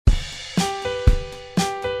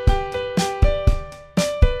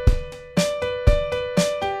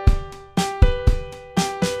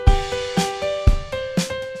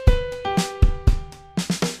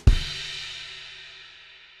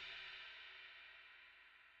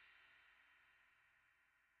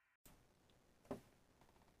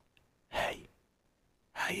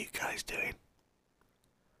How you guys doing?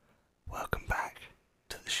 Welcome back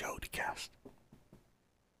to the Shouldercast.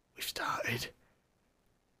 We've started.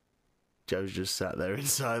 Joe's just sat there in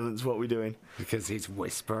silence. What are we doing? Because he's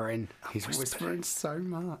whispering. He's whispering so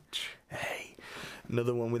much. Hey,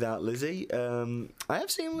 another one without Lizzie. I have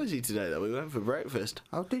seen Lizzie today, though. We went for breakfast.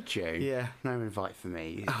 Oh, did you? Yeah. No invite for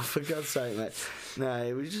me. Oh, for God's sake, mate. No,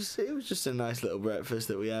 it was just a nice little breakfast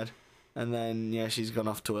that we had. And then, yeah, she's gone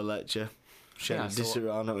off to a lecture. She had a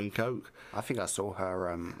Disaronno and Coke. I think I saw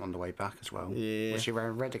her on the way back as well. Yeah. Was she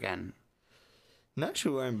wearing red again? No, she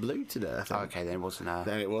was wearing blue today, I think. Oh, okay, then it wasn't her.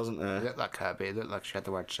 Then it wasn't her. It looked like her, but it looked like she had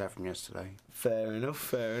the red shirt from yesterday. Fair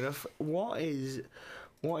enough. What is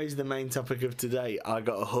the main topic of today? I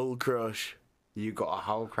got a Hull crush. You got a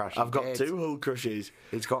Hull crush. I've got 2 Hull crushes.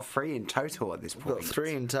 He's got 3 in total at this point. I've got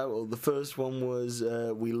 3 in total. The first one was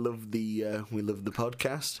we love the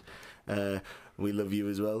podcast. We love you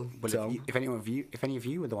as well, well, Tom. If any of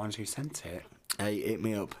you were the ones who sent it, hey, hit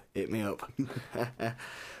me up.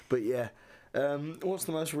 But yeah, what's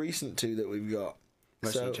the most recent 2 that we've got?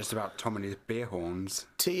 mostly just about Tom and his beer horns.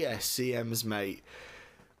 TSCM's mate.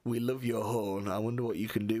 We love your horn. I wonder what you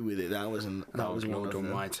can do with it. That was one Lord of them.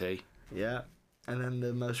 Almighty. Yeah, and then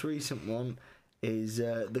the most recent one is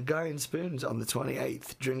the guy in Spoons on the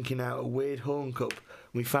 28th drinking out a weird horn cup.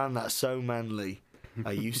 We found that so manly.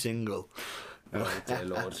 Are you single? Oh dear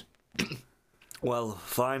Lord. Well,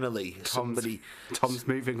 finally, Tom's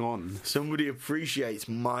moving on. Somebody appreciates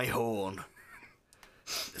my horn.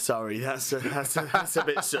 Sorry, that's a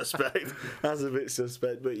bit suspect. That's a bit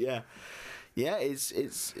suspect, but yeah,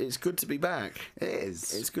 it's good to be back. It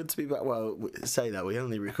is. It's good to be back. Well, say that we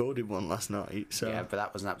only recorded one last night, so Yeah, but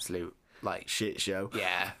that was an absolute shit show.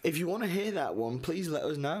 Yeah. If you want to hear that one, please let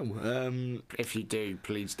us know. If you do,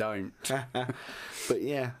 please don't. But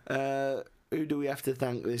yeah, who do we have to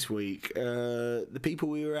thank this week? The people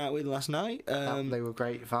we were out with last night. They were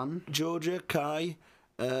great fun. Georgia, Kai,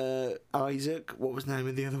 Isaac. What was the name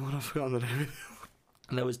of the other one? I've forgotten the name of the other one.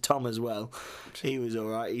 And there was Tom as well. He was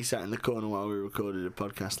alright. He sat in the corner while we recorded a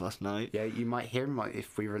podcast last night. Yeah, you might hear him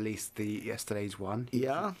if we released yesterday's one.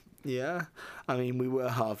 Yeah. I mean, we were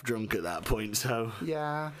half drunk at that point, so...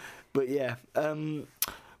 Yeah. But yeah,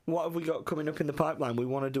 what have we got coming up in the pipeline? We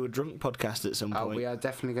want to do a drunk podcast at some point. We are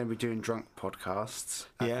definitely going to be doing drunk podcasts.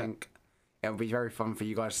 I think it'll be very fun for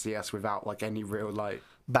you guys to see us without any real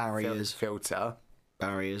barriers, filter.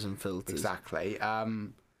 Barriers and filters. Exactly.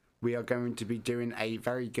 We are going to be doing a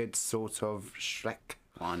very good sort of Shrek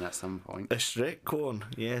one at some point. A Shrek one?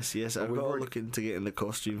 Yes. I've got to look into getting the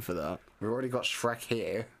costume for that. We've already got Shrek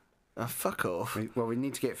here. Oh, fuck off. We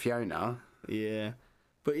need to get Fiona. Yeah.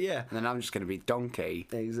 But yeah. And then I'm just going to be Donkey.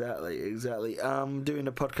 Exactly. I'm doing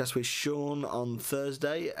a podcast with Sean on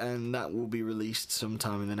Thursday, and that will be released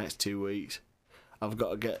sometime in the next 2 weeks. I've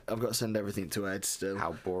got to send everything to Ed still.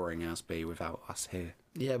 How boring us be without us here.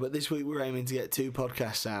 Yeah, but this week we're aiming to get 2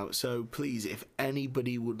 podcasts out. So please, if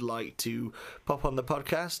anybody would like to pop on the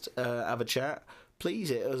podcast, have a chat, please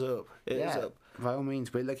hit us up. Hit us up. By all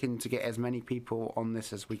means, we're looking to get as many people on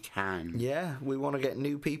this as we can. Yeah, we want to get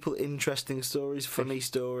new people, interesting stories, funny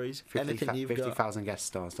stories, anything you've got. 50,000 guest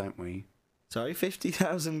stars, don't we? Sorry,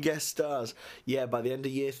 50,000 guest stars. Yeah, by the end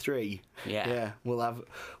of year 3. Yeah. We'll have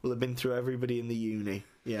been through everybody in the uni.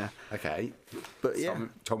 Yeah. Okay. But yeah.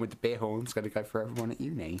 Tom with the beer horn's going to go for everyone at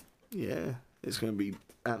uni. Yeah, it's going to be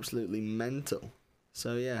absolutely mental.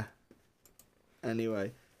 So yeah.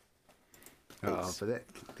 Anyway. But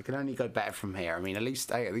it can only go better from here. I mean, at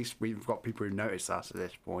least we've got people who notice us at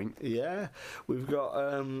this point. Yeah, we've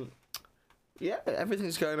got. Yeah,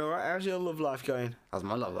 everything's going all right. How's your love life going? How's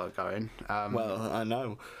my love life going? Well, I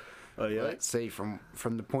know. Oh yeah. Let's see. From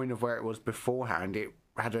the point of where it was beforehand, it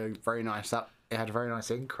had a very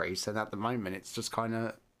nice increase, and at the moment, it's just kind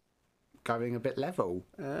of going a bit level.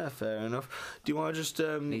 Fair enough. Do you want to just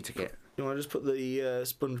need to get? Do you want to just put the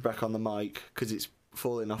sponge back on the mic because it's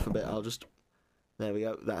falling off a bit? I'll just. There we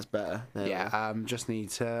go. That's better. Just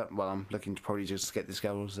need to. Well, I'm looking to probably just get this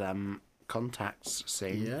girl's contacts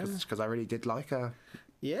soon. Yeah. Because I really did like her.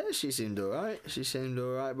 Yeah, she seemed alright.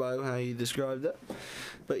 By how you described it.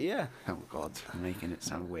 But yeah. Oh God, I'm making it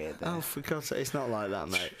sound weird there. Oh, for God's sake, it's not like that,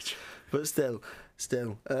 mate. But still.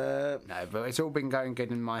 No, but it's all been going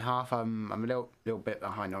good in my half. I'm a little bit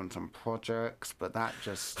behind on some projects, but that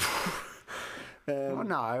just. Well,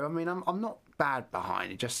 no, I mean I'm not bad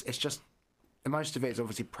behind. It's just. Most of it is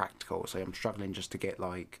obviously practical, so I'm struggling just to get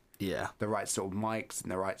the right sort of mics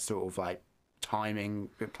and the right sort of timing.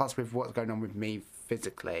 Plus, with what's going on with me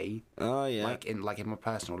physically, in my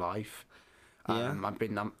personal life,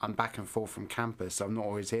 I'm back and forth from campus, so I'm not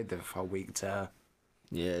always here the whole week to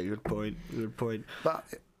Yeah, good point. Good point. But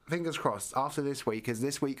fingers crossed, after this week, because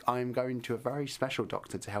this week I'm going to a very special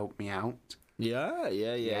doctor to help me out. Yeah.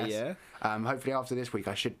 Yes. Hopefully after this week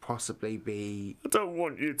I should possibly be... I don't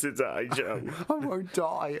want you to die, Joe. I won't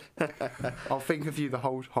die. I'll think of you the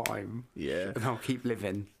whole time. Yeah. And I'll keep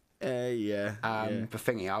living. Yeah. But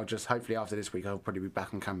thingy, I'll just, hopefully after this week I'll probably be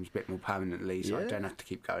back on cameras a bit more permanently, so I don't have to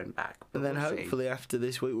keep going back. But And then we'll see. hopefully after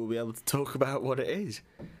this week we'll be able to talk about what it is.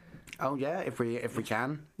 Oh yeah, if we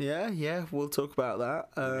can. Yeah, we'll talk about that.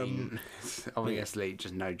 I mean, obviously,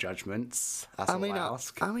 just no judgments. That's all I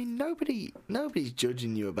ask. I mean, nobody's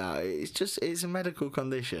judging you about it. It's a medical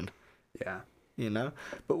condition, Yeah. you know.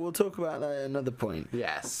 But we'll talk about that at another point.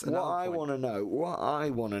 Yes. What I want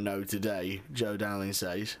to know today, Joe Dowling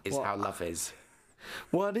says, is how love is.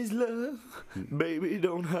 What is love? Baby,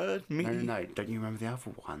 don't hurt me. No. Don't you remember the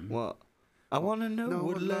other one? What? I want to know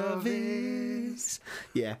what love is.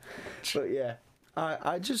 Yeah, but yeah, I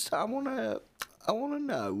want to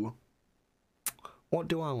know. What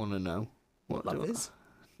do I want to know? What love is?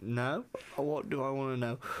 No. What do I want to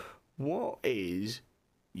know? What is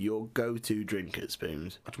your go-to drink at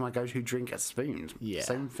Spoons? What's my go-to drink at Spoons? Yeah.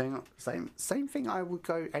 Same thing. I would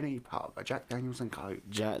go any part, but Jack Daniels and Coke.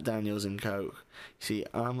 Jack Daniels and Coke. See,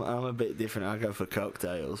 I'm a bit different. I go for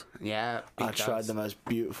cocktails. Yeah. I tried the most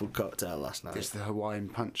beautiful cocktail last night. It's the Hawaiian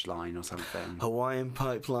Punch line or something. Hawaiian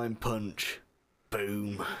Pipeline Punch.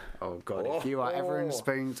 Boom. Oh god! If you are ever in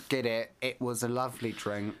Spoons, get it. It was a lovely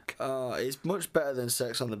drink. Oh, it's much better than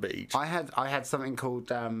Sex on the Beach. I had something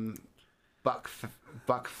called Buck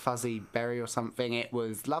Fuzzy Berry or something. It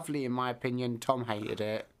was lovely in my opinion. Tom hated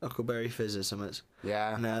it. Huckleberry Fizz or something.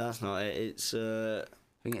 Yeah. No, that's not it. It's I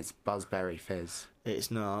think it's Buzzberry Fizz.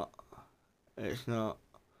 It's not. It's not.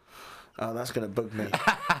 Oh, that's gonna bug me.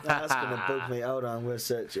 That's gonna bug me. Hold on, I'm gonna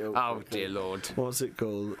search it up. Oh dear lord. What's it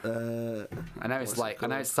called? I know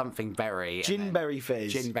it's something berry. Ginberry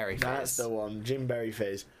Fizz. Ginberry Fizz. That's the one. Ginberry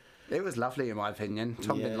Fizz. It was lovely in my opinion.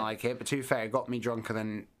 Tom didn't like it, but to be fair, it got me drunker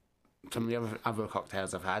than some of the other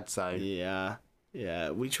cocktails I've had. So yeah.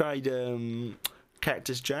 We tried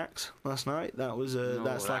Cactus Jacks last night. That was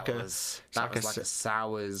like a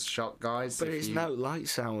sours shot, guys. But it's no light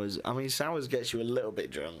sours. I mean, sours gets you a little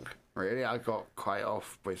bit drunk. Really, I got quite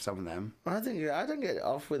off with some of them. I don't get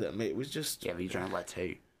off with them. It was just but you drank like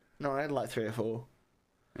 2. No, I had like 3 or 4.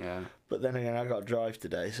 Yeah. But then again, I got to drive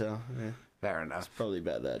today, so yeah. Fair enough. It's probably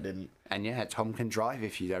better that I didn't. And yeah, Tom can drive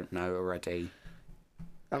if you don't know already.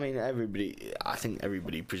 I mean, I think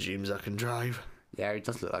everybody presumes I can drive. Yeah, he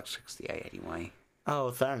does look like 68 anyway.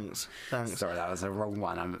 Oh, thanks. Sorry, that was the wrong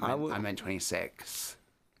one. I meant 26.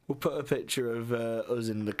 We'll put a picture of us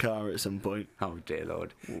in the car at some point. Oh dear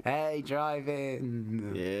lord! Hey,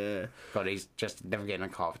 driving. Yeah. God, he's just never getting a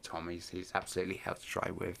car for Tom. He's absolutely hell to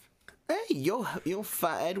drive with. Hey, your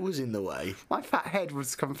fat head was in the way. My fat head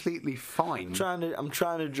was completely fine. I'm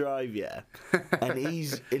trying to drive, yeah, and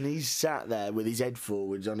he's sat there with his head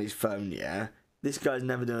forwards on his phone, yeah. This guy's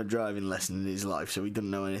never done a driving lesson in his life, so he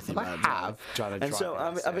doesn't know anything about driving. And so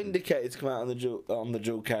I've indicated to come out on the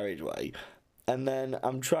dual carriageway, and then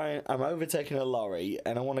I'm overtaking a lorry,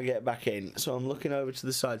 and I want to get back in, so I'm looking over to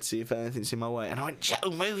the side to see if anything's in my way, and I went,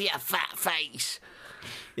 "Joe, move your fat face."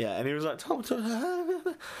 Yeah, and he was like, "Tom,"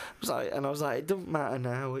 I was like, "It doesn't matter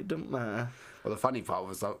now. It doesn't matter." Well, the funny part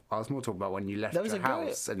was I was more talking about when you left your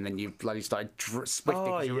house and then you bloody started swifting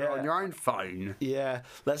because you were on your own phone. Yeah,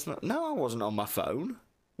 No, I wasn't on my phone.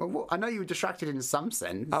 Well, I know you were distracted in some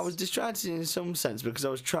sense. I was distracted in some sense because I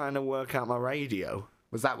was trying to work out my radio.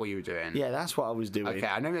 Was that what you were doing? Yeah, that's what I was doing. Okay,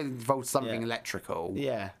 I know it involved something electrical.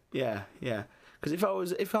 Yeah. Because if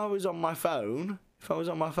I was on my phone,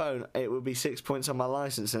 it would be 6 points on my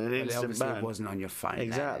license and an instant ban. It wasn't on your phone.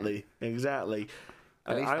 Exactly.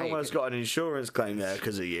 I almost got an insurance claim there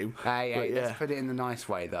because of you. Hey, let's put it in the nice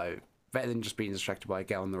way though. Better than just being distracted by a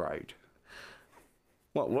girl on the road.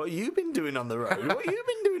 What have you been doing on the road? What have you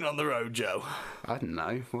been doing on the road, Joe? I don't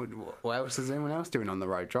know. What else is anyone else doing on the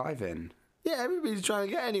road driving? Yeah, everybody's trying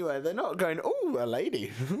to get anywhere. They're not going, "Oh, a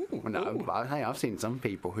lady." No, but hey, I've seen some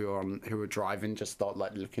people who are driving just start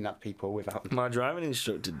like looking at people without. My driving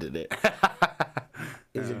instructor did it.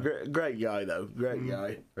 He's a great guy though. Great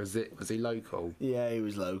guy. Was he local? Yeah, he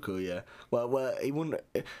was local. Yeah. Well, he wouldn't.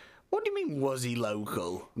 What do you mean? Was he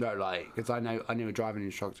local? No, like because I knew a driving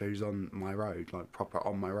instructor who's on my road, like proper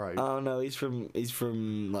on my road. Oh no, he's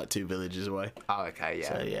from like 2 villages away. Oh okay,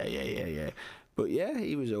 yeah. So yeah. But yeah,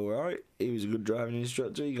 he was all right. He was a good driving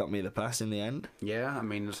instructor. He got me the pass in the end. Yeah, I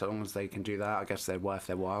mean, as long as they can do that, I guess they're worth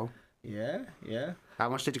their while. Yeah. How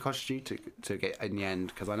much did it cost you to get in the end?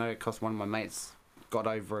 Because I know it cost one of my mates got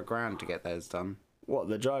over $1,000 to get theirs done. What,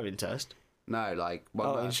 the driving test? No, like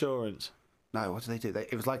insurance. No, what did they do?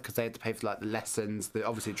 It was like because they had to pay for like the lessons, the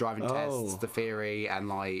obviously driving tests, the theory, and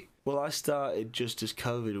like. Well, I started just as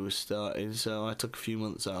COVID was starting, so I took a few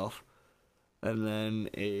months off, and then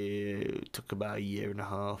it took about a year and a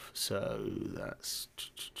half. So that's.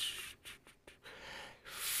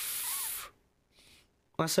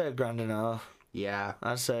 I say $1,500. Yeah,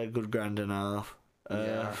 I'd say a good $1,500.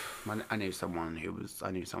 Yeah, I knew someone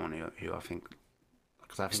who I think.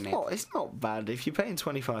 It's not bad if you're paying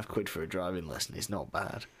 £25 for a driving lesson. It's not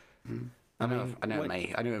bad. I know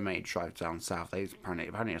a mate drive down south. Apparently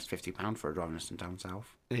it was £50 for a driving lesson down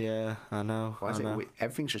south. Yeah, I know.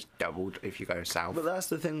 Everything's just doubled if you go south. But that's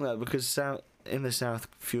the thing though, because in the south,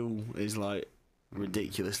 fuel is like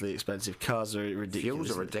ridiculously expensive. Cars are ridiculous.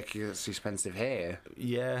 Fuels are ridiculously expensive here.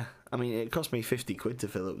 Yeah, I mean it cost me £50 to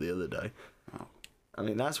fill up the other day. Oh. I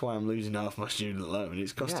mean, that's why I'm losing half my student loan.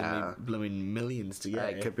 It's costing me blooming millions to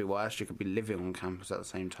get it. Could be worse. You could be living on campus at the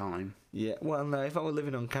same time. Yeah, well, no, if I were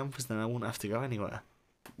living on campus, then I wouldn't have to go anywhere.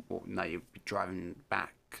 Well, no, you'd be driving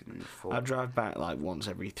back and forth. I'd drive back like once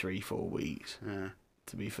every 3-4 weeks,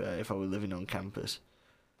 to be fair, if I were living on campus.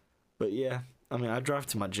 But yeah, I mean, I drive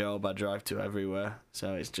to my job, I drive to everywhere,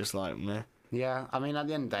 so it's just like, meh. Yeah, I mean, at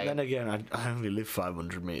the end of the day... Then again, I only live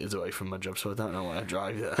 500 metres away from my job, so I don't know why I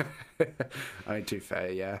drive there. I mean, to be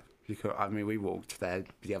fair, yeah. We walked there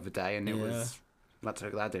the other day, and it was...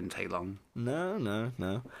 That didn't take long.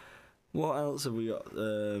 No. What else have we got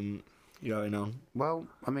going on? Well,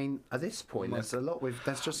 I mean, at this point, there's a lot.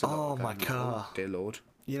 There's just a lot. Oh, my car! Dear Lord.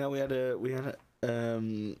 You know, we had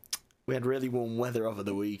really warm weather over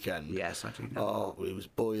the weekend. Yes, I do know. Oh, it was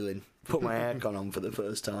boiling. Put my aircon on for the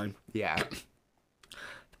first time. Yeah. The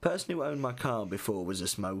person who owned my car before was a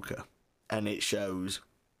smoker, and it shows.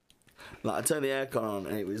 Like, I turned the aircon on,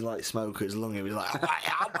 and it was like smoker's lung. It was like,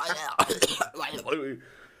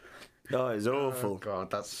 oh, it's awful. Oh God,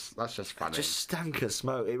 that's just funny. Just stank of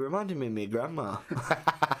smoke. It reminded me of my grandma.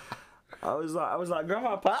 I was like,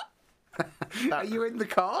 Grandma Pat, are you in the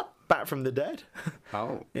car? Back from the dead.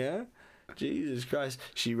 Oh, yeah. Jesus Christ,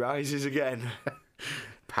 she rises again.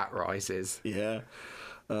 Pat rises. Yeah.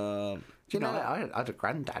 I had a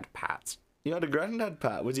granddad, Pat. You had a granddad,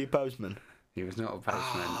 Pat? Was he a postman? He was not a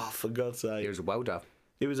postman. Oh, for God's sake. He was a welder.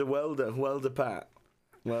 He was a welder. Welder Pat.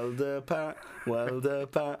 Welder Pat. Welder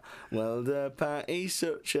Pat. Welder Pat. He's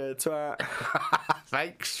such a twat.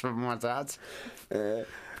 Thanks from my dad.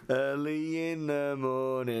 Early in the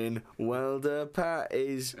morning, Welder Pat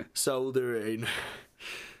is soldering.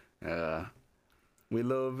 We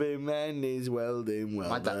love him and he's welding.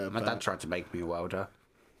 My dad tried to make me a welder.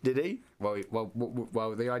 Did he? Well,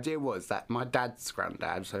 the idea was that my dad's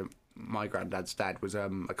granddad, so my granddad's dad, was a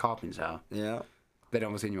carpenter. Yeah. Then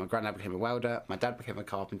obviously my granddad became a welder, my dad became a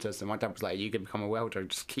carpenter, so my dad was like, you can become a welder and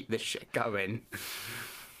just keep this shit going.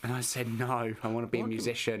 And I said, no, I want to be a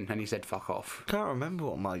musician. And he said, fuck off. Can't remember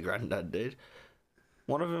what my granddad did.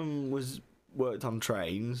 One of them worked on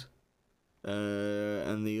trains,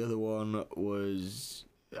 and the other one was,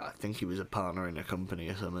 I think he was a partner in a company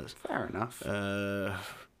or something. Fair enough.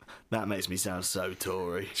 That makes me sound so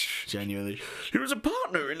Tory. Genuinely. He was a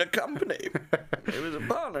partner in a company. He was a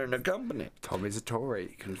partner in a company. Tom is a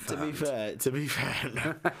Tory, confirmed. To be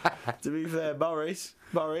fair, Boris,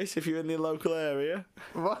 if you're in the local area.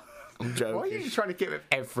 What? I'm joking. Why are you trying to get with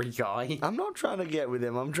every guy? I'm not trying to get with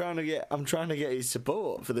him. I'm trying to get his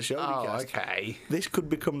support for the show. Oh, okay. This could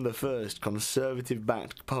become the first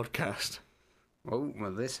conservative-backed podcast. Oh,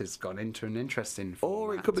 well, this has gone into an interesting format.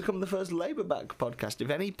 Or it could become the first Labour-backed podcast. If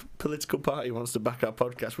any political party wants to back our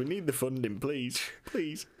podcast, we need the funding, please.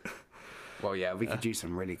 Please. Well, yeah, we could use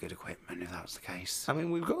some really good equipment if that's the case. I mean,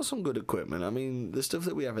 we've got some good equipment. I mean, the stuff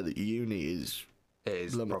that we have at the uni is...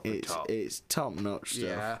 It's top-notch stuff.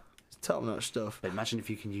 Yeah. It's top-notch stuff. But imagine if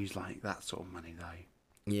you can use, like, that sort of money, though.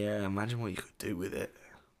 Yeah, imagine what you could do with it.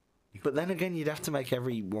 But then again, you'd have to make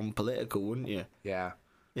everyone political, wouldn't you? Yeah.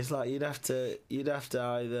 It's like you'd have to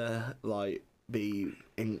either like be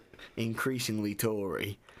increasingly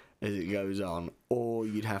Tory as it goes on, or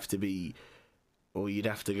you'd have to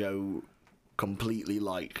go completely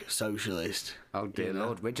like socialist. Oh dear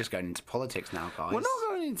Lord, we're just going into politics now, guys. We're not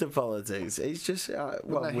going into politics. It's just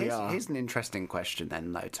here's an interesting question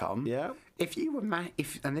then, though, Tom. Yeah. If you were and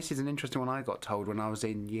this is an interesting one I got told when I was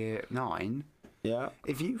in year 9. Yeah.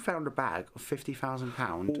 If you found a bag of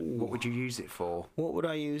 £50,000, what would you use it for? What would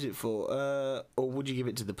I use it for? Or would you give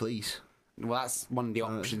it to the police? Well, that's one of the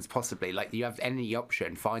options, possibly. Like, you have any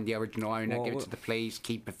option. Find the original owner, give it to the police,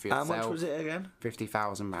 keep it for yourself. How much was it again?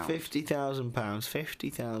 £50,000. £50,000.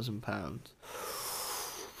 £50,000.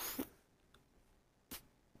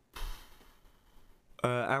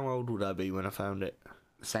 How old would I be when I found it?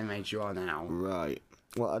 The same age you are now. Right.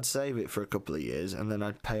 Well, I'd save it for a couple of years, and then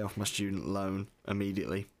I'd pay off my student loan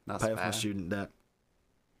immediately. That's pay fair. off my student debt.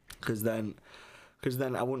 Because then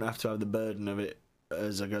I wouldn't have to have the burden of it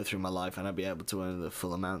as I go through my life, and I'd be able to earn the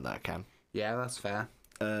full amount that I can. Yeah, that's fair.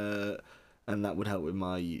 And that would help with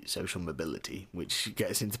my social mobility, which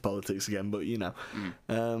gets into politics again. But you know,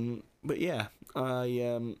 but yeah,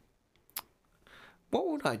 what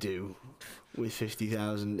would I do with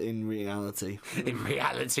 50,000 in reality? In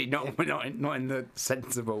reality, not in the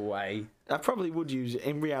sensible way. I probably would use it.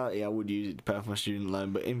 In reality, I would use it to pay off my student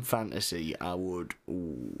loan, but in fantasy, I would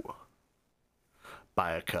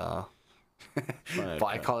buy a car.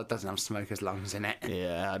 Buy a car that doesn't have smoker's lungs in it.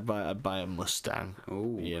 Yeah, I'd buy a Mustang.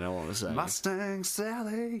 Ooh. You know what I'm saying? Mustang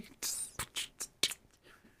Sally.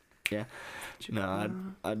 Yeah. No,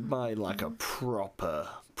 I'd buy like a proper,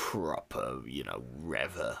 you know,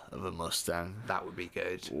 rever of a Mustang. That would be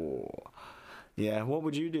good. Oh. Yeah, what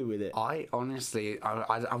would you do with it? I honestly,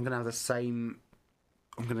 I'm gonna have the same.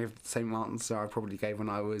 I'm gonna have the same answer I probably gave when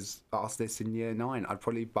I was asked this in year 9. I'd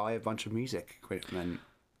probably buy a bunch of music equipment.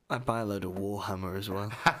 I'd buy a load of Warhammer as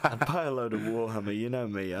well. I'd buy a load of Warhammer. You know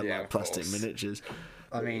me. I like plastic miniatures.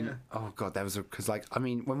 I mean, oh god, there was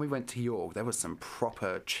when we went to York, there was some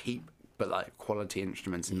proper cheap but like quality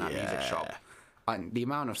instruments in that music shop. And the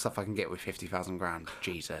amount of stuff I can get with 50,000 grand,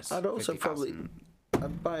 Jesus. I'd also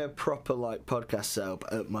I'd buy a proper like podcast setup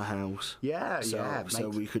at my house. So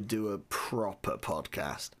we could do a proper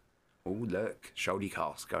podcast. Oh look,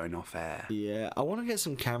 Shouldycast going off air. Yeah, I want to get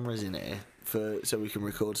some cameras in here so we can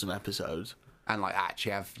record some episodes. And like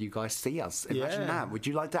actually have you guys see us. Imagine that. Would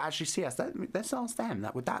you like to actually see us? Let's ask them.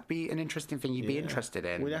 Would that be an interesting thing you'd be interested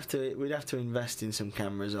in? We'd have to invest in some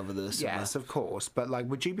cameras over the summer. Yes, of course. But like,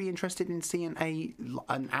 would you be interested in seeing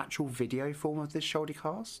an actual video form of this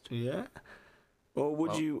Shouldycast? Yeah. Or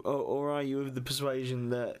would you, or are you of the persuasion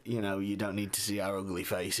that, you know, you don't need to see our ugly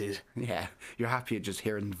faces? Yeah, you're happier just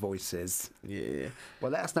hearing voices. Yeah.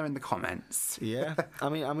 Well, let us know in the comments. Yeah. I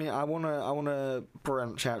mean, I wanna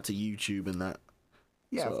branch out to YouTube and that.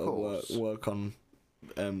 Yeah, of course. Work on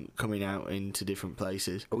coming out into different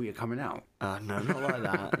places. Oh, you're coming out? No, not like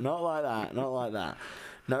that. Not like that.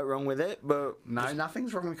 No wrong with it, but no,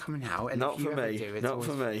 nothing's wrong with coming out. And not for me. Not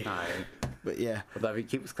for me. No. But yeah. Although he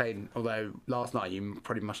keeps saying, last night you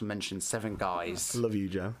pretty much mentioned 7 guys. I love you,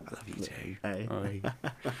 Joe. I love you too. Hey.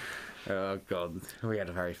 Oh God, we had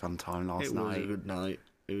a very fun time last night. It was a good night.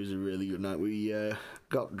 It was a really good night. We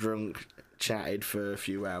got drunk, chatted for a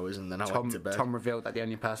few hours, and then I went to bed. Tom revealed that the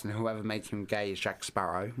only person who ever made him gay is Jack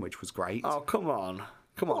Sparrow, which was great. Oh come on.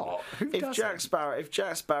 If Jack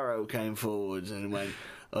Sparrow came forwards and went,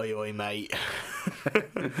 oi mate.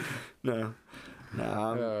 No.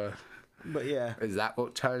 But yeah. Is that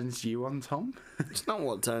what turns you on, Tom? It's not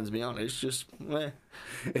what turns me on. It's just,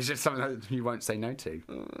 it's just something that you won't say no to.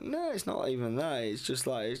 No, it's not even that. It's just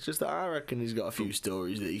that I reckon he's got a few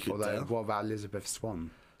stories that he could tell. What about Elizabeth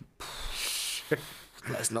Swann?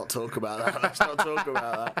 Let's not talk about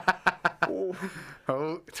that.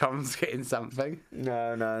 Oh, Tom's getting something.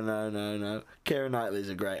 No. Keira Knightley's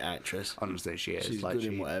a great actress. Honestly, she is. She's good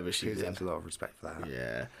in whatever she's in. She has a lot of respect for that.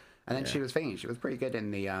 Yeah. And then she was pretty good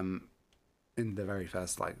in the very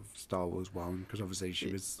first Star Wars one, because obviously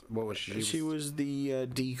she was. What was she? She was the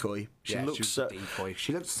decoy. She looked so decoy.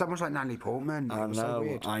 She looked so much like Natalie Portman.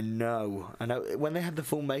 I know. When they had the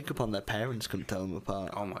full makeup on, their parents couldn't tell them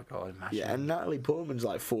apart. Oh my god! Imagine. Yeah, and Natalie Portman's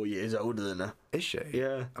like 4 years older than her. Is she?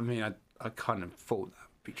 Yeah. I mean, I kind of thought that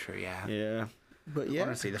would be true. Yeah. Yeah. But yeah,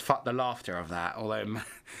 honestly, the laughter of that. Although,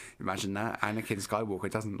 imagine that Anakin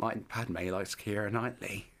Skywalker doesn't like Padme, he likes Keira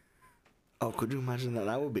Knightley. Oh, could you imagine that?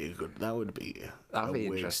 That would be a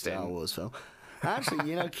weird interesting Star Wars film.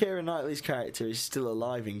 Actually, Keira Knightley's character is still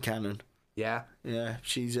alive in canon. Yeah. Yeah,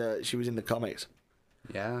 she was in the comics.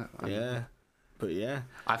 Yeah. But yeah.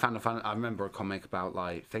 I remember a comic about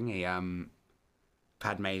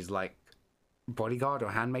Padme's bodyguard or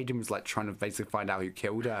handmaiden was trying to basically find out who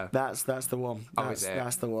killed her. That's the one.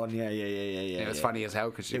 That's the one. Yeah. It was funny as hell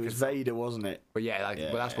because it was Vader, wasn't it? But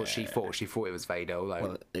well, that's what she thought. She thought it was Vader. Although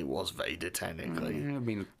well, it was Vader technically. I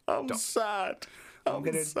mean, I'm sad. I'm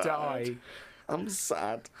gonna die. I'm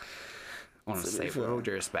sad. Honestly, with all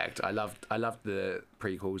due respect, I loved the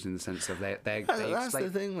prequels in the sense of they that's the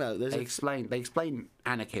thing though. They explain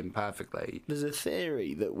Anakin perfectly. There's a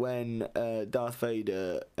theory that when Darth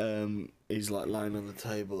Vader is lying on the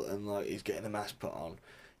table and he's getting a mask put on,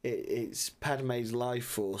 it's Padme's life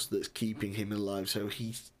force that's keeping him alive. So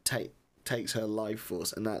he takes her life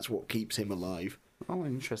force, and that's what keeps him alive. Oh,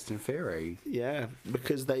 interesting theory. Yeah,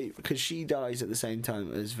 because she dies at the same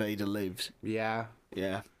time as Vader lives. Yeah.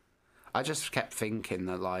 Yeah. I just kept thinking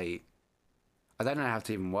that, like, I don't know how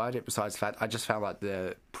to even word it besides the fact I just felt like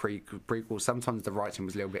the prequel, sometimes the writing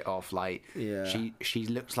was a little bit off. Like, she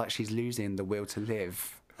looks like she's losing the will to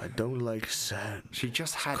live. I don't like sand. She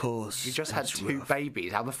just had two rough.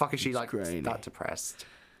 babies. How the fuck is she like grainy. that depressed?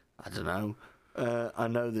 I don't know. I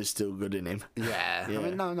know there's still good in him. Yeah. I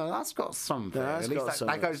mean, no, that's got something. No, At least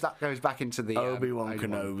that goes back into the Obi-Wan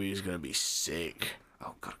Kenobi is going to be sick.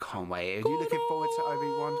 Oh God, I can't wait. Are you looking forward to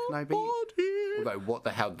Obi-Wan Kenobi? Although, what the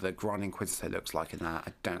hell the Grand Inquisitor looks like in that,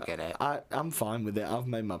 I don't get it. I'm fine with it. I've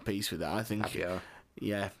made my peace with it. I think. Have you?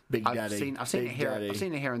 Yeah, Big Daddy. I've seen it here. I've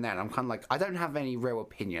seen it here and there. And I'm kind of like, I don't have any real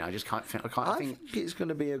opinion. I just can't. I think it's going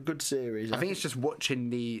to be a good series. I think it's just watching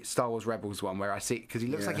the Star Wars Rebels one where I see, because he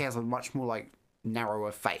looks like he has a much more like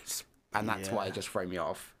narrower face, and that's why it just threw me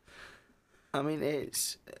off. I mean,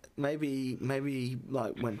 it's maybe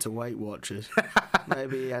like went to Weight Watchers.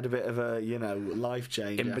 Maybe he had a bit of a life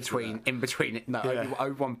change in between. No,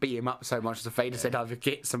 Obi-Wan beat him up so much that Vader said, "Either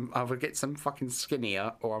get some fucking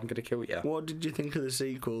skinnier, or I'm gonna kill you." What did you think of the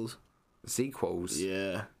sequels? The sequels,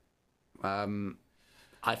 yeah.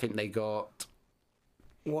 I think they got.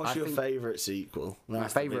 What's your favourite sequel? My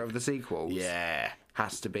favourite of the sequels, yeah,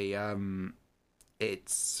 has to be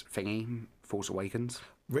it's thingy, Force Awakens.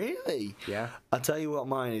 Really? Yeah. I'll tell you what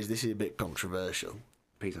mine is. This is a bit controversial.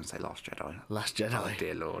 Please don't say Last Jedi. Last Jedi. Oh,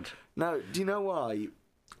 dear Lord. No, do you know why?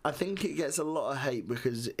 I think it gets a lot of hate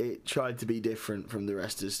because it tried to be different from the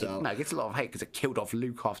rest of the Star Wars. No, it gets a lot of hate because it killed off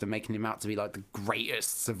Luke after making him out to be like the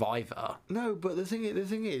greatest survivor. No, but the thing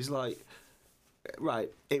is, like,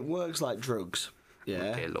 right, it works like drugs.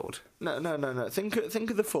 Yeah. Oh, dear Lord. No. Think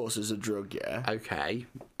of the Force as a drug, yeah. Okay.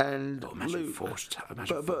 And imagine Luke, Force.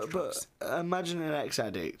 But imagine an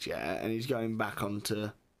ex-addict, yeah, and he's going back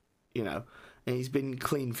onto, and he's been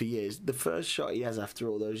clean for years. The first shot he has after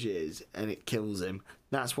all those years, and it kills him.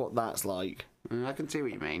 That's what that's like. I can see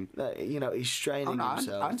what you mean. He's straining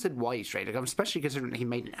himself. I understand why he's straining, especially considering he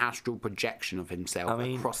made an astral projection of himself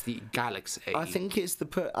across the galaxy. I think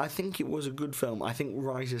I think it was a good film. I think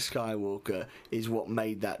Rise of Skywalker is what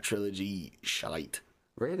made that trilogy shite.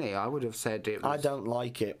 Really? I would have said it was... I don't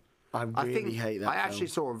like it. I really hate that film. Actually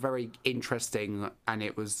saw a very interesting, and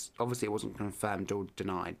it was... Obviously, it wasn't confirmed or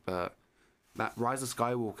denied, but that Rise of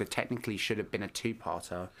Skywalker technically should have been a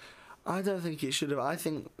two-parter. I don't think it should have. I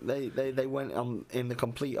think they went in the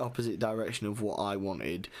complete opposite direction of what I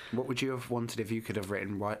wanted. What would you have wanted if you could have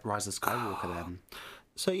written Rise of Skywalker then?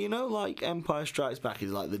 So, like Empire Strikes Back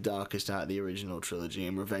is like the darkest out of the original trilogy,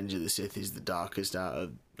 and Revenge of the Sith is the darkest out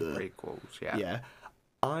of the prequels, yeah. Yeah.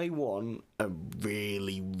 I want a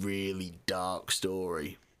really, really dark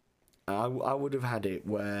story. I would have had it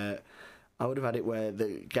where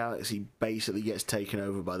the galaxy basically gets taken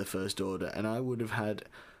over by the First Order, and I would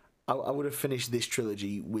have finished this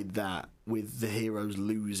trilogy with that, with the heroes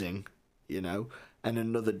losing, and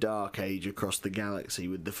another dark age across the galaxy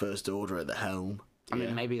with the First Order at the helm. I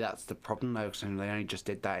mean, maybe that's the problem though, because they only just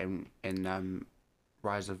did that in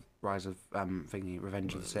Rise of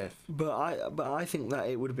Revenge of the Sith. But I think that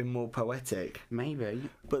it would have been more poetic. Maybe.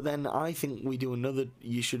 But then I think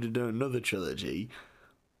you should have done another trilogy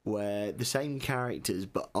where the same characters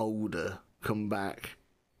but older come back.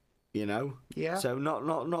 Yeah. So not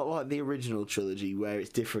like the original trilogy where it's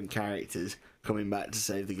different characters coming back to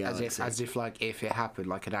save the galaxy. As if like if it happened,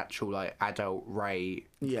 like an actual like adult Rey,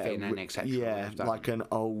 Finn, and etc. Yeah, like an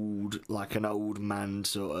old man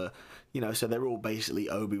sort of. So they're all basically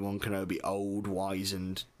Obi-Wan Kenobi, old,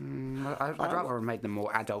 wizened. I'd rather have made them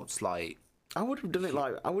more adults, like. I would have done it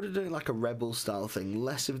like a rebel style thing,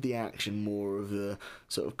 less of the action, more of the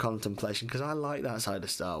sort of contemplation, because I like that side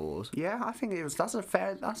of Star Wars. Yeah, I think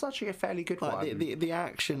that's actually a fairly good one. The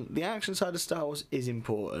action side of Star Wars is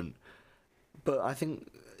important, but I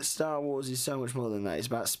think Star Wars is so much more than that. It's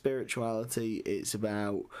about spirituality. It's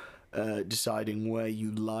about deciding where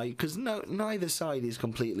you lie, because neither side is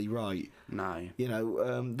completely right. No.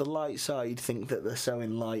 The light side think that they're so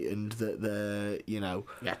enlightened that they're, You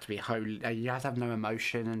have to be holy. You have to have no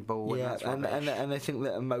emotion and bull. Yeah, and they think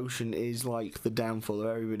that emotion is like the downfall of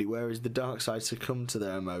everybody, whereas the dark side succumb to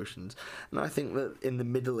their emotions. And I think that in the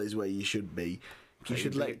middle is where you should be. You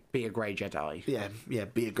should be a grey Jedi. Yeah,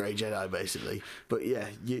 be a grey Jedi basically. But yeah,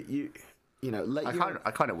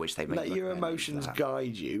 I kind of wish they made let your emotions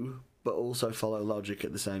guide you, but also follow logic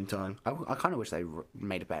at the same time. I kind of wish they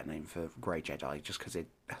made a better name for Grey Jedi, just because it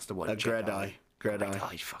has the word Jedi. Grey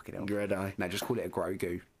fucking hell. Grey. No, just call it a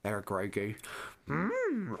Grogu. They're a Grogu.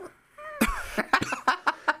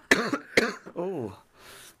 Oh,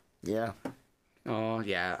 yeah. Oh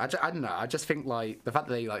yeah, I don't know. I just think like the fact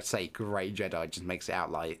that they like say grey Jedi just makes it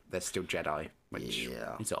out like they're still Jedi, which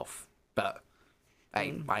is off. But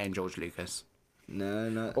hey, I am George Lucas.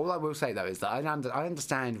 No. All I will say though is that I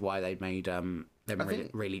understand why they made them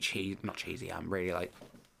really not cheesy, really like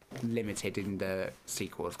limited in the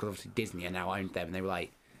sequels, because obviously Disney are now owned them, and they were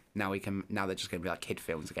like, now they're just going to be like kid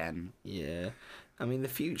films again. Yeah. I mean, the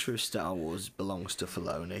future of Star Wars belongs to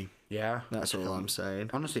Filoni. Yeah. That's all I'm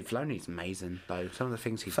saying. Honestly, Filoni's amazing, though. Some of the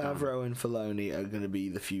things he's done. Favreau and Filoni are going to be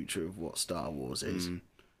the future of what Star Wars is.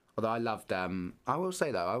 Although I loved... I will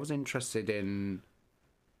say, though, I was interested in...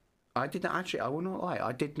 I will not lie,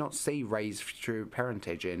 I did not see Rey's true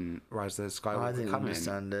parentage in Rise of the Skywalker coming. I didn't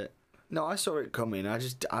understand it. No, I saw it coming.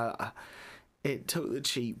 It took the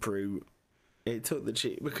cheap route.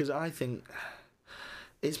 Because I think...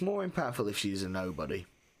 It's more impactful if she's a nobody.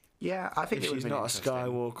 Yeah, I think if she's not a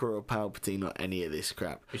Skywalker or a Palpatine or any of this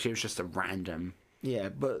crap. If she was just a random. Yeah,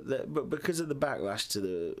 but because of the backlash to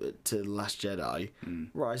the Last Jedi,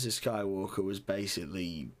 Rise of Skywalker was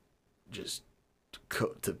basically just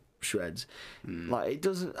cut to shreds. Like, it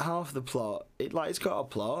doesn't half the plot. It's got a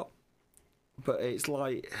plot, but it's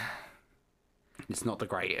like. It's not the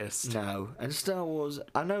greatest. No. And Star Wars,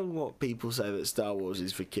 I know what people say that Star Wars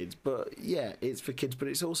is for kids, but yeah, it's for kids, but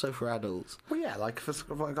it's also for adults. Well, yeah, I've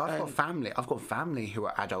got family who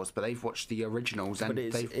are adults, but they've watched the originals and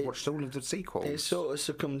they've watched all of the sequels. It sort of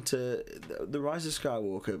succumbed to... The Rise of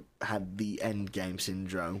Skywalker had the Endgame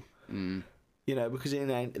syndrome. You know, because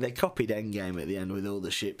they copied Endgame at the end with all the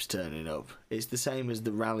ships turning up. It's the same as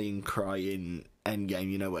the rallying cry in Endgame,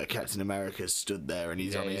 you know, where Captain America stood there and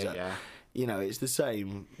he's on his own. Yeah. You know, it's the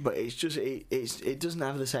same, but it's just it doesn't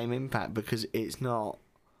have the same impact because it's not.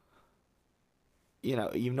 You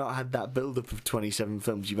know, you've not had that build-up of 27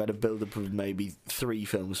 films. You've had a build-up of maybe 3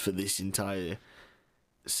 films for this entire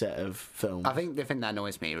set of films. I think the thing that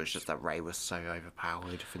annoys me was just that Rey was so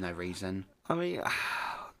overpowered for no reason. I mean,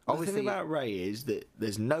 the thing about Rey is that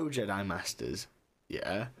there's no Jedi Masters.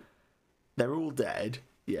 Yeah, they're all dead.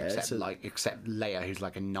 Yeah, except Leia, who's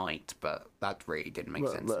like a knight, but that really didn't make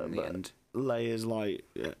sense in the end. Leia's like,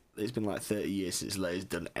 it's been like 30 years since Leia's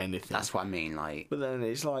done anything. That's what I mean, like. But then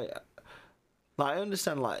it's like I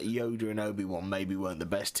understand like Yoda and Obi-Wan maybe weren't the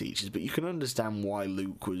best teachers, but you can understand why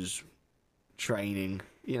Luke was training.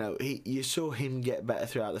 You know, you saw him get better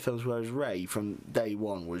throughout the films, whereas Rey from day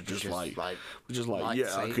one was just like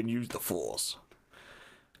yeah, I can use the Force.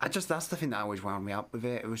 That's the thing that always wound me up with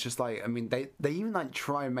it. It was just like, I mean, they even like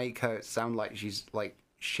try and make her sound like she's like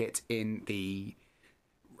shit in the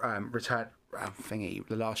Return thingy,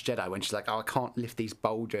 The Last Jedi, when she's like, oh, I can't lift these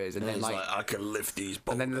boulders, and then like I can lift these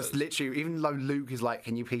boulders. And then there's literally, even though Luke is like,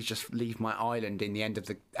 can you please just leave my island in the end of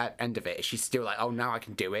it? She's still like, oh, now I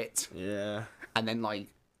can do it. Yeah. And then like,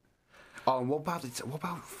 oh, and what about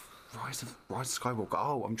Rise of Skywalker?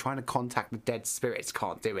 Oh, I'm trying to contact the dead spirits,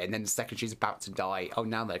 can't do it. And then the second she's about to die, oh,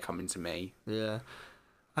 now they're coming to me. Yeah.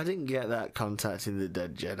 I didn't get that contacting the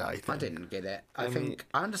dead Jedi thing. I didn't get it. I think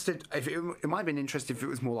I understood. If it might have been interesting if it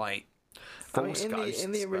was more like Force ghosts.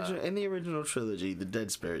 In the original trilogy, the dead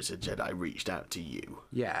spirits of Jedi reached out to you.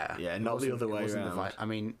 Yeah. Yeah, not the other way around. I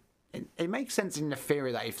mean, it makes sense in the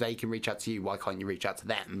theory that if they can reach out to you, why can't you reach out to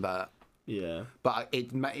them? But yeah, but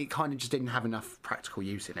it kind of just didn't have enough practical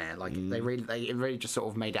use in it. Like it really just sort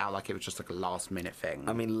of made out like it was just like a last minute thing.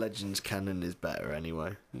 I mean, Legends canon is better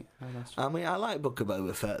anyway. Yeah, I mean, I like Book of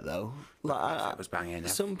Boba Fett though. Like, was banging.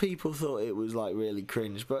 Some people thought it was like really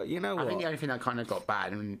cringe, but you know what? I think the only thing that kind of got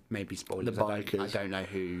bad, and maybe spoilers. The bikers. I don't know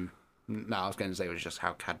who. No, I was going to say it was just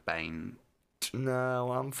how Cad Bane.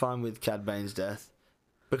 No, I'm fine with Cad Bane's death.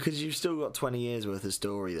 Because you've still got 20 years worth of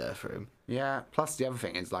story there for him. Yeah. Plus, the other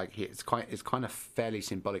thing is like it's kind of fairly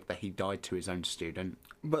symbolic that he died to his own student.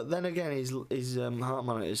 But then again, his heart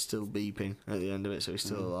monitor is still beeping at the end of it, so he's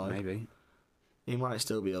still alive. Maybe he might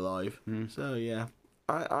still be alive. So yeah,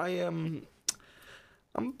 I'm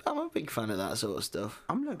a big fan of that sort of stuff.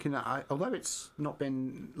 I'm looking at although it's not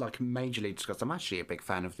been like majorly discussed. I'm actually a big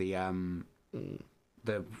fan of the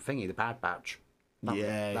thingy, the Bad Batch.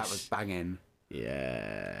 That was banging.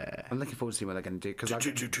 Yeah, I'm looking forward to seeing what they're going to do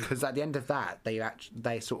because at the end of that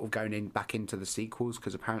they sort of going back into the sequels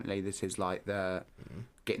because apparently this is like the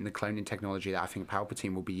getting the cloning technology that I think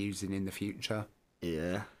Palpatine will be using in the future.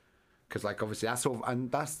 Yeah, because like obviously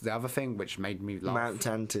that's the other thing which made me laugh. Mount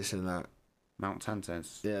Tantis and that. Mount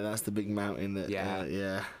Tantis. Yeah, that's the big mountain that.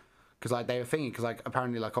 Yeah. Because like they were thinking because like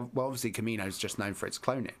apparently like obviously Kamino's just known for its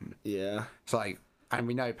cloning. Yeah. It's like and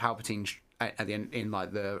we know Palpatine at the end, in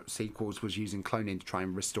like the sequels, was using cloning to try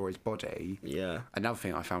and restore his body. Yeah. Another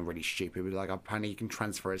thing I found really stupid was like apparently he can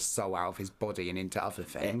transfer his soul out of his body and into other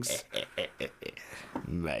things.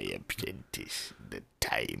 My apprentice, the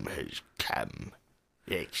time has come.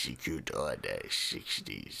 Execute Order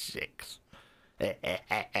 66.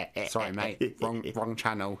 Sorry, mate. Wrong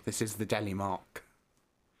channel. This is the Deli Mark.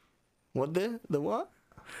 What the what?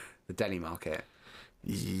 The Deli Market.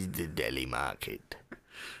 This is the Deli Market.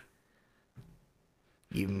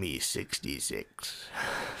 Give me 66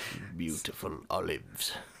 beautiful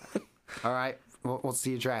olives. All right. What's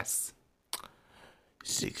the address?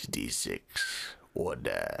 66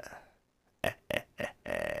 Order.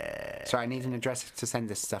 Sorry, I need an address to send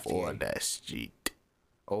this stuff to Order Street.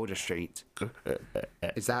 Order Street.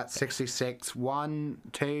 Is that 66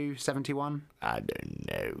 1271? I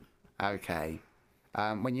don't know. Okay.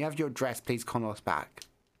 When you have your address, please call us back.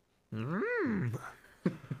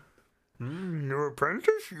 Your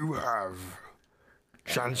apprentice you have.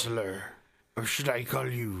 Chancellor. Or should I call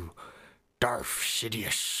you Darth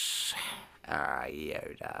Sidious?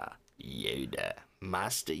 Yoda. Yoda.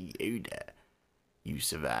 Master Yoda. You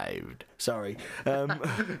survived. Sorry. God,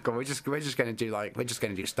 we're just gonna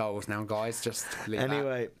do Star Wars now, guys. Just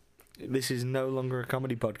anyway. This is no longer a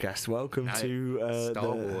comedy podcast. Welcome to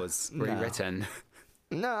Star Wars rewritten.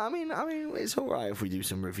 No, I mean, it's all right if we do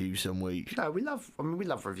some reviews some week. No, we love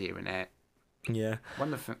reviewing it. Yeah.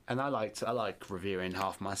 And I like reviewing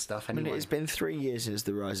half my stuff. Anyway. I mean, it's been 3 years since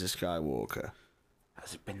The Rise of Skywalker.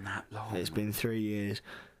 Has it been that long? It's been 3 years.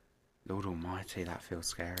 Lord Almighty, that feels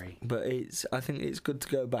scary. But I think it's good to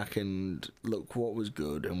go back and look what was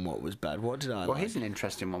good and what was bad. What did I like? Well, here's an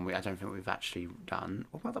interesting one I don't think we've actually done.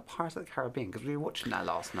 What about the Pirates of the Caribbean? Because we were watching that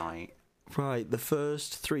last night. Right, the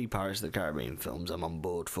first 3 Pirates of the Caribbean films I'm on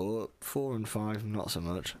board for. 4 and 5, not so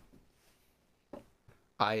much.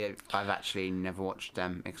 I've actually never watched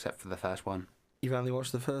them except for the first one. You've only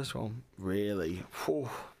watched the first one? Really?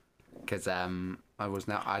 Because I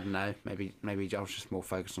don't know, maybe I was just more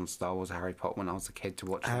focused on Star Wars or Harry Potter when I was a kid to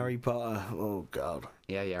watch Harry Potter, oh god.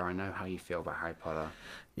 Yeah, I know how you feel about Harry Potter.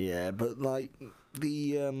 Yeah, but like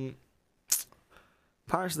the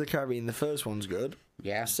Pirates of the Caribbean, the first one's good.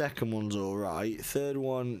 Yeah. Second one's alright. Third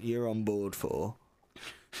one you're on board for.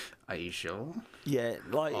 Are you sure? Yeah,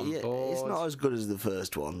 it's not as good as the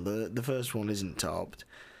first one. The first one isn't topped.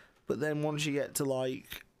 But then once you get to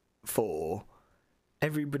like 4,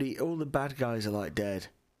 all the bad guys are like dead.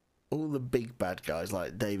 All the big bad guys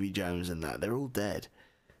like Davy Jones and that, they're all dead.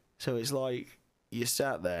 So it's like you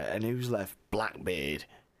sat there and who's left? Blackbeard.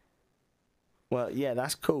 Well, yeah,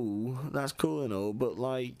 that's cool. That's cool and all, but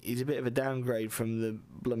like he's a bit of a downgrade from the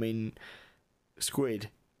blooming Squid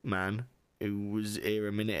Man who was here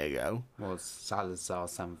a minute ago. Was Salazar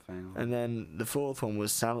something? And then the fifth one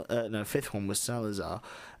was Salazar,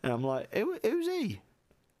 and I'm like, who's he?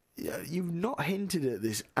 You've not hinted at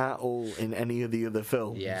this at all in any of the other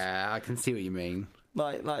films. Yeah, I can see what you mean.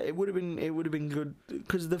 Like it would have been good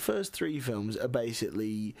because the first 3 films are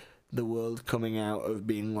basically the world coming out of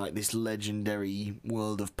being like this legendary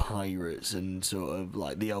world of pirates and sort of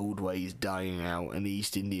like the old ways dying out and the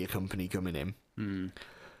East India Company coming in. Mm.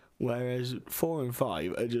 Whereas 4 and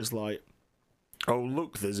 5 are just like, oh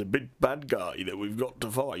look, there's a big bad guy that we've got to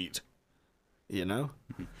fight. You know?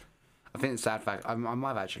 I think the sad fact, I might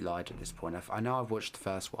have actually lied at this point. I know I've watched the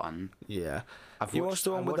first one. Yeah. You watched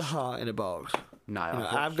the one with the heart in a box? No.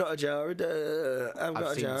 I've got a jar of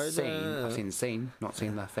I've seen the scene, not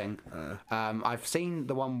seen the thing. I've seen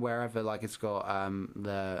the one wherever like it's got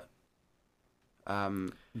the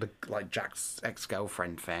like Jack's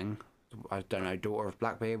ex-girlfriend thing. I don't know, daughter of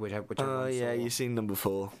Blackbeard, whichever one. Yeah, you've seen them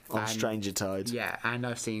before on Stranger Tides. Yeah, and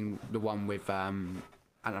I've seen the one with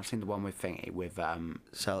Thingy with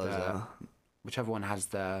Salazar. Whichever one has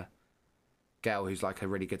the girl who's like a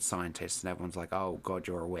really good scientist, and everyone's like, "Oh God,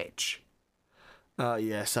 you're a witch." Oh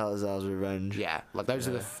yeah, Salazar's Revenge. Yeah, like those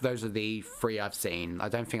are the 3 I've seen. I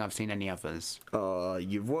don't think I've seen any others. Oh,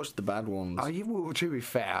 you've watched the bad ones. Well, to be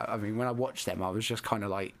fair, I mean, when I watched them, I was just kind of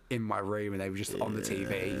like in my room, and they were just on the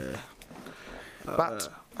TV. But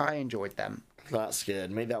I enjoyed them. That scared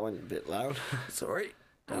me. That went a bit loud. Sorry.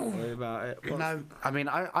 Don't worry about it. No, I mean,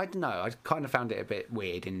 I don't know. I kind of found it a bit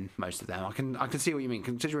weird in most of them. I can see what you mean.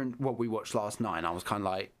 Considering what we watched last night, I was kind of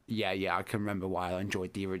like, yeah, I can remember why I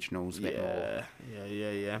enjoyed the originals a bit more.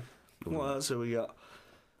 Yeah. What else have we got?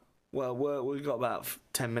 Well, we've got about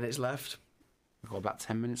 10 minutes left. We've got about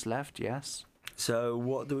 10 minutes left, yes. So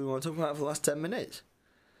what do we want to talk about for the last 10 minutes?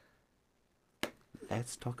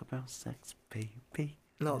 Let's talk about sex, baby.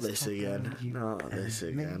 Not this again. Not this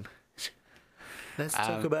again. Let's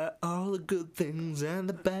talk about all the good things and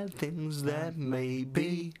the bad things that may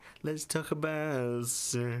be. Let's talk about...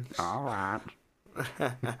 All right.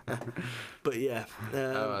 But yeah.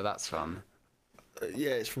 That's fun.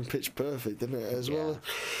 Yeah, it's from Pitch Perfect, isn't it, as well?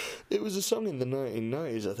 It was a song in the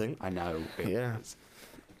 1990s, I think. I know. Yeah.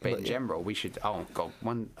 But in general, we should... Oh, God.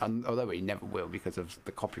 Although we never will because of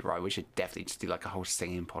the copyright, we should definitely just do like a whole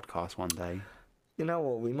singing podcast one day. You know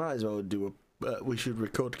what? We might as well do we should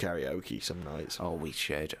record karaoke some nights. Oh, we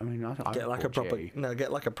should. I mean, I get like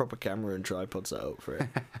a proper camera and tripod set up for it.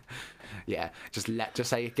 Yeah, just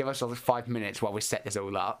say, give us like 5 minutes while we set this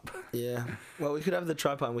all up. Yeah. Well, we could have the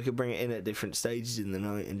tripod and we could bring it in at different stages in the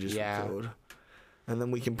night and just record. And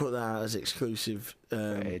then we can put that out as exclusive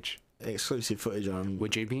footage. Exclusive footage on.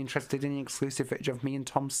 Would you be interested in the exclusive footage of me and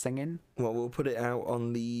Tom singing? Well, we'll put it out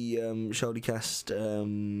on the Shouldycast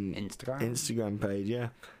Instagram page, yeah.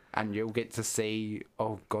 And you'll get to see,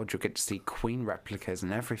 you'll get to see Queen replicas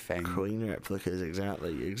and everything. Queen replicas,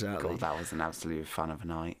 exactly. God, that was an absolute fun of a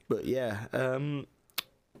night. But yeah,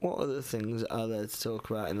 what other things are there to talk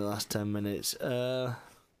about in the last 10 minutes?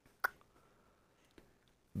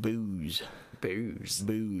 Booze.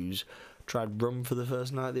 Tried rum for the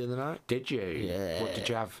first night the other night. Did you? Yeah. What did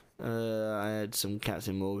you have? I had some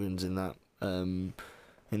Captain Morgan's in that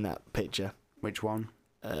picture. Which one?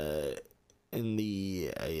 In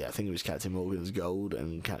the I think it was Captain Morgan's Gold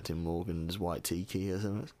and Captain Morgan's White Tiki or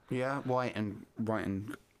something. Yeah, white and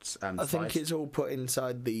I think it's all put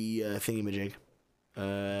inside the thingamajig.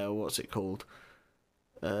 What's it called?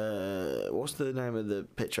 What's the name of the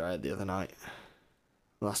picture I had the other night?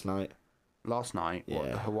 Last night, yeah.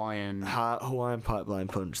 What, the Hawaiian Pipeline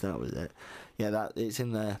Punch, that was it. Yeah, it's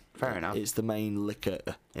in there. Fair enough. It's the main liquor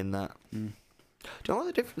in that. Do you know what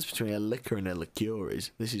the difference between a liquor and a liqueur is?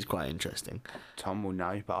 This is quite interesting. Tom will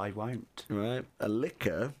know, but I won't. Right. A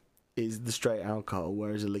liquor is the straight alcohol,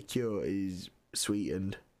 whereas a liqueur is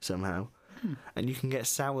sweetened somehow. And you can get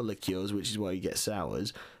sour liqueurs, which is why you get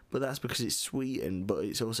sours, but that's because it's sweetened, but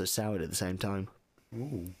it's also soured at the same time.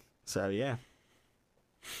 Ooh. So, yeah.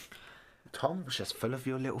 Tom was just full of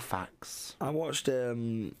your little facts. I watched a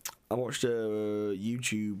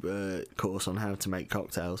YouTube course on how to make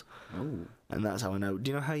cocktails. Ooh. And that's how I know.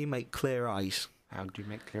 Do you know how you make clear ice? How do you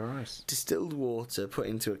make clear ice? Distilled water put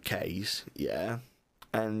into a case, yeah,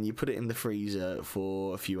 and you put it in the freezer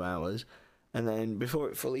for a few hours, and then before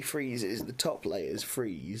it fully freezes, the top layers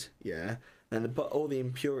freeze, yeah, and all the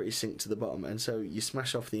impurities sink to the bottom, and so you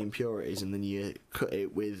smash off the impurities, and then you cut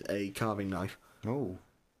it with a carving knife. Oh.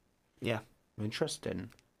 Yeah. Interesting.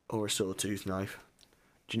 Or a sawtooth knife.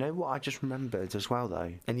 Do you know what I just remembered as well,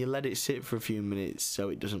 though? And you let it sit for a few minutes so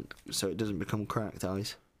it doesn't become cracked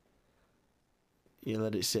ice. You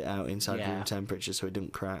let it sit out inside room temperature so it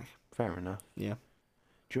doesn't crack. Fair enough. Yeah.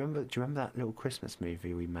 Do you remember that little Christmas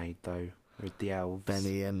movie we made though with the elves?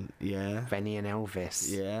 Benny and Elvis.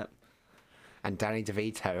 Yeah. And Danny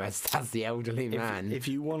DeVito as the elderly man. If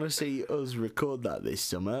you want to see us record that this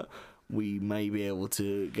summer, we may be able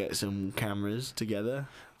to get some cameras together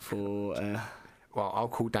for. Well, I'll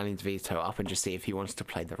call Danny DeVito up and just see if he wants to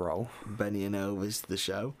play the role. Benny and Elvis, the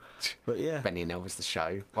show. But yeah. Benny and Elvis, the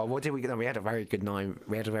show. Well, what did we get? We had a very good name.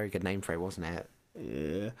 We had a very good name for it, wasn't it?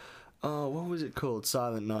 Yeah. Oh, what was it called?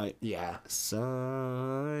 Silent Night. Yeah.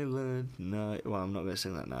 Silent Night. Well, I'm not going to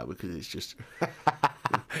sing that now because it's just.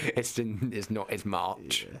 It's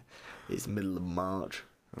March. Yeah. It's middle of March.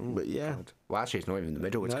 Ooh, but yeah. God. Well, actually, it's not even the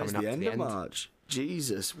middle. It's coming up to the end of March.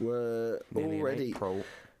 Jesus, we're nearly already. In April.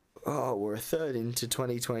 Oh, we're a third into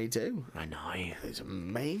 2022. I know. It's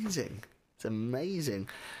amazing. It's amazing.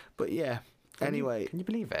 But yeah, anyway. Can you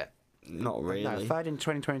believe it? Not really. No, third in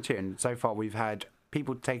 2022, and so far we've had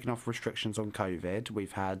people taking off restrictions on COVID.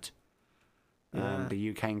 We've had the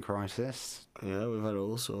Ukraine crisis. Yeah, we've had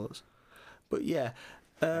all sorts. But yeah.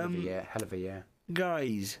 Hell of a year.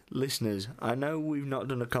 Guys, listeners, I know we've not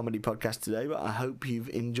done a comedy podcast today, but I hope you've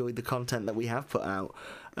enjoyed the content that we have put out.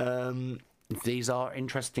 If these are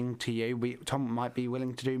interesting to you, Tom might be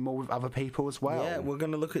willing to do more with other people as well. Yeah, we're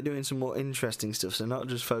going to look at doing some more interesting stuff, so not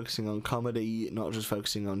just focusing on comedy, not just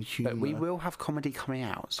focusing on humour. But we will have comedy coming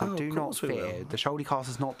out, so do not fear. The Shouldycast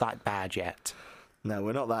is not that bad yet. No,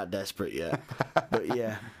 we're not that desperate yet. But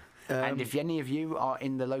yeah. And if any of you are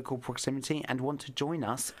in the local proximity and want to join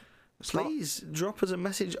us, please drop us a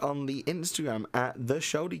message on the Instagram at the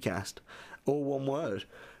Shouldycast, all one word.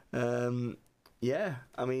 Yeah,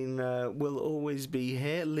 I mean, we'll always be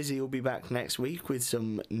here. Lizzie will be back next week with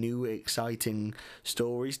some new exciting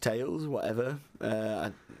stories, tales, whatever.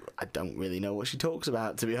 I I don't really know what she talks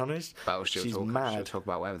about, to be honest. Well, she's mad. She'll talk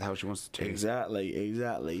about whatever the hell she wants to.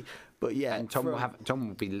 Exactly. But yeah, and Tom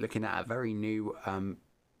will be looking at a very new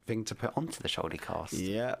thing to put onto the Shouldercast.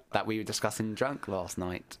 Yeah, that we were discussing drunk last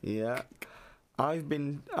night. Yeah, I've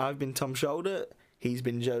been Tom Shoulder. He's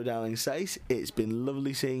been Joe Dowling Sace. It's been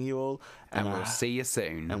lovely seeing you all, and we'll see you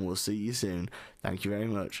soon. Thank you very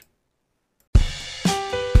much.